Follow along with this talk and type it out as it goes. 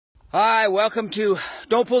Hi, welcome to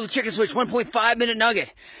Don't Pull the Chicken Switch 1.5 Minute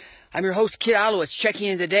Nugget. I'm your host, Kit Alowitz, checking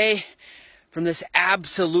in today from this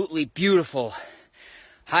absolutely beautiful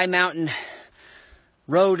high mountain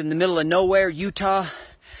road in the middle of nowhere, Utah.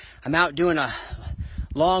 I'm out doing a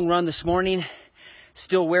long run this morning,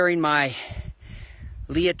 still wearing my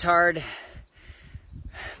leotard,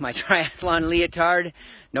 my triathlon leotard.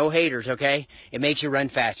 No haters, okay? It makes you run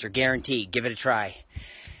faster, guaranteed. Give it a try.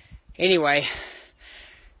 Anyway,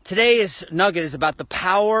 today's nugget is about the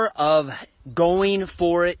power of going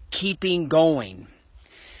for it, keeping going.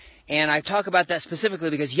 And I talk about that specifically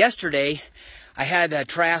because yesterday I had a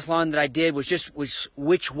triathlon that I did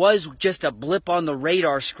which was just a blip on the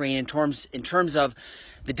radar screen in terms of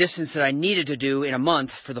the distance that I needed to do in a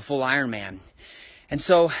month for the full Ironman. And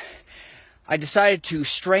so I decided to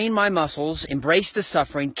strain my muscles, embrace the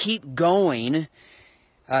suffering, keep going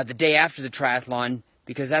the day after the triathlon,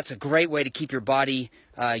 because that's a great way to keep your body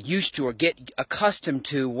used to or get accustomed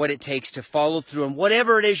to what it takes to follow through on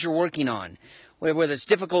whatever it is you're working on, whether it's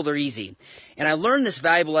difficult or easy. And I learned this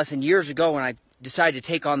valuable lesson years ago when I decided to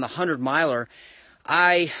take on the 100-miler.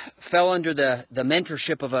 I fell under the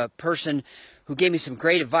mentorship of a person who gave me some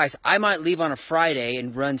great advice. I might leave on a Friday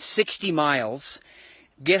and run 60 miles,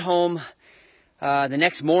 get home the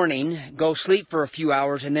next morning, go sleep for a few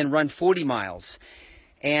hours, and then run 40 miles.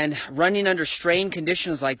 And running under strained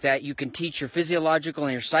conditions like that, you can teach your physiological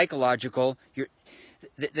and your psychological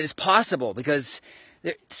that it's possible, because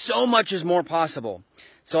so much is more possible.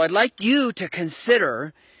 So I'd like you to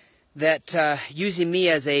consider that using me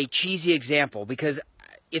as a cheesy example, because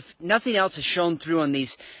if nothing else is shown through on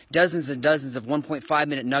these dozens and dozens of 1.5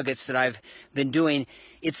 minute nuggets that I've been doing,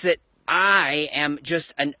 it's that I am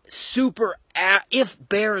just a super, if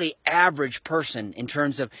barely average person in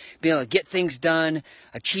terms of being able to get things done,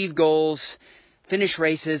 achieve goals, finish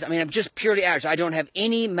races. I mean, I'm just purely average. I don't have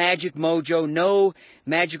any magic mojo, no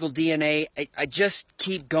magical DNA. I just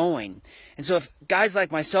keep going. And so if guys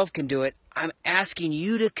like myself can do it, I'm asking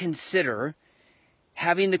you to consider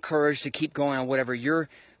having the courage to keep going on whatever you're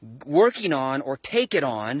working on, or take it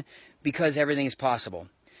on, because everything is possible.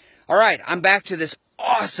 All right, I'm back to this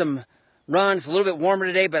awesome run. It's a little bit warmer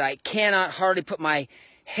today, but I cannot hardly put my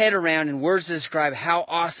head around in words to describe how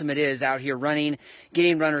awesome it is out here running,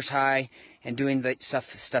 getting runner's high, and doing the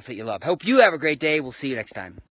stuff that you love. Hope you have a great day. We'll see you next time.